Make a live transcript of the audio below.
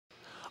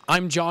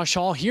I'm Josh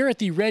Hall here at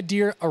the Red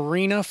Deer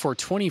Arena for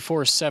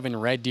 24/7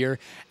 Red Deer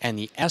and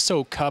the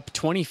Esso Cup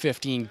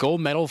 2015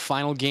 gold medal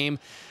final game.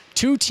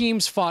 Two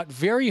teams fought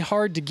very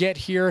hard to get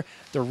here,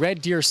 the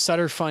Red Deer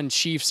Sutter Fun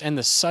Chiefs and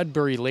the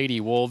Sudbury Lady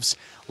Wolves.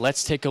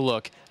 Let's take a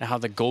look at how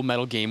the gold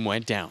medal game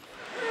went down.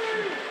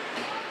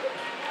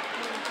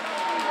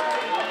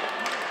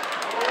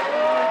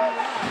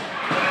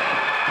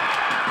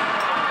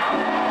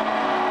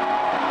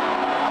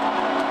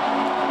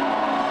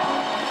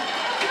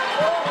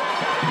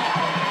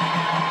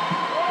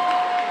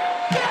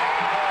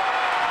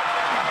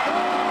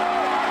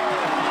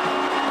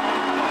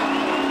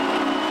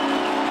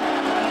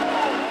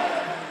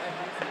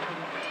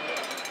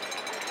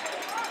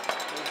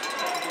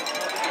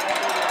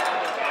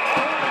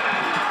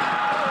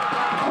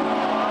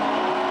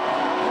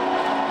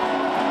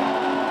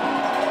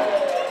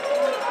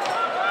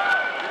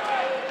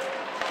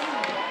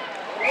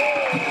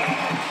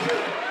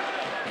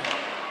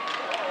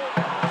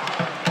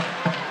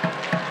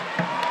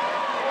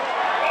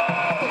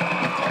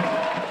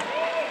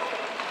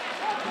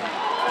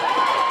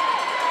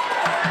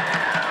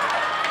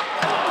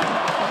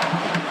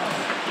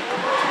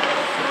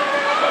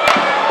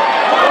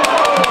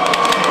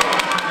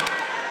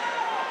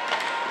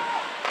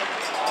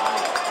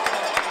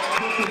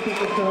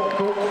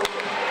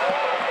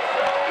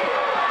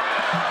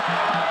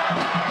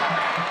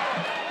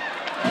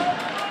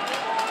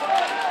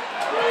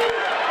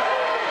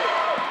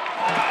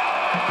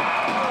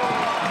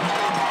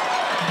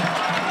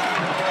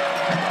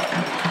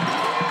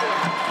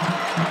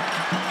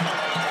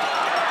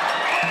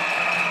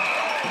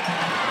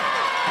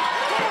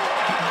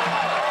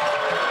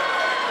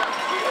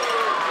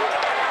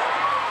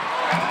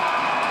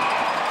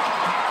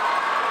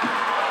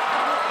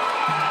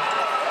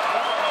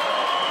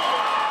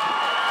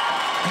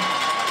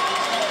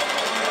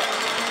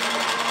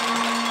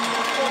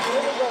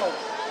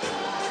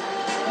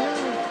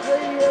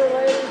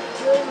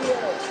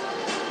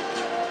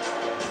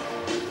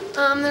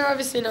 They're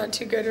obviously not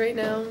too good right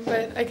now,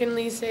 but I can at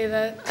least say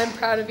that I'm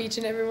proud of each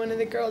and every one of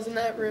the girls in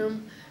that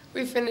room.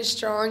 We finished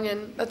strong,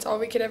 and that's all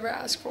we could ever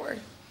ask for.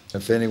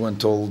 If anyone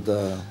told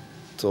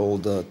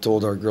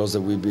our girls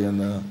that we'd be in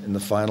the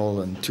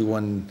final and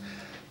 2-1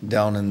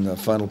 down in the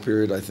final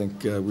period, I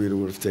think we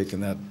would have taken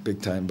that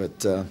big time.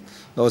 But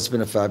no, it's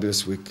been a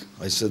fabulous week.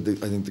 I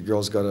think the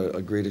girls got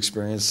a great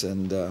experience,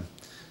 and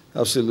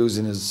obviously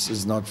losing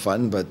is not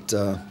fun,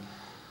 but.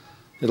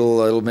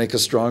 It'll make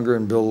us stronger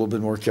and build a little bit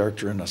more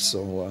character in us.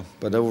 So,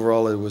 but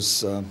overall, it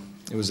was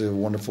a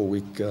wonderful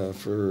week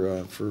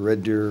for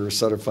Red Deer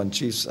Sutter Fun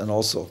Chiefs and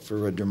also for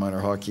Red Deer Minor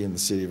Hockey in the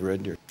city of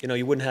Red Deer. You know,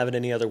 you wouldn't have it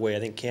any other way.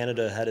 I think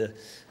Canada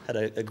had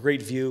a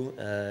great view,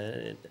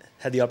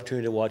 had the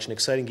opportunity to watch an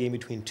exciting game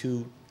between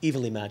two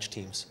evenly matched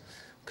teams.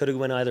 Could have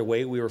went either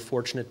way. We were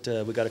fortunate.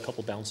 We got a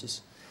couple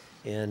bounces,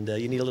 and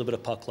you need a little bit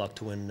of puck luck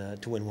to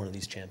win one of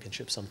these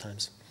championships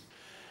sometimes.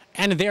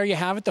 And there you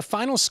have it, the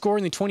final score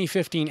in the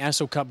 2015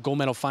 Esso Cup gold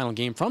medal final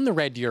game from the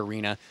Red Deer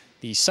Arena.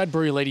 The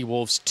Sudbury Lady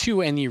Wolves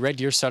 2 and the Red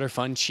Deer Sutter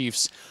Fun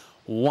Chiefs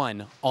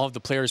 1. All of the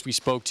players we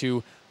spoke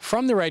to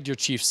from the Red Deer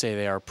Chiefs say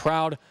they are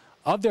proud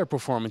of their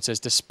performances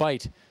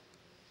despite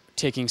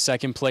taking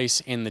second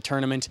place in the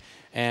tournament,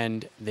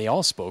 and they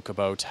all spoke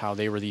about how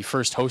they were the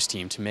first host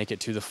team to make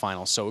it to the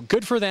final. So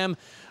good for them.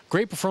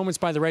 Great performance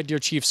by the Red Deer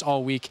Chiefs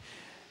all week,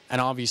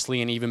 and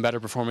obviously an even better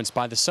performance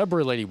by the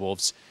Sudbury Lady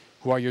Wolves,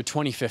 who are your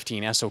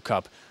 2015 Esso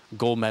Cup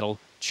gold medal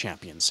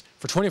champions.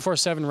 For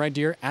 24/7 Red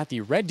Deer at the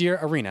Red Deer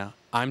Arena,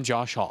 I'm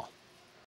Josh Hall.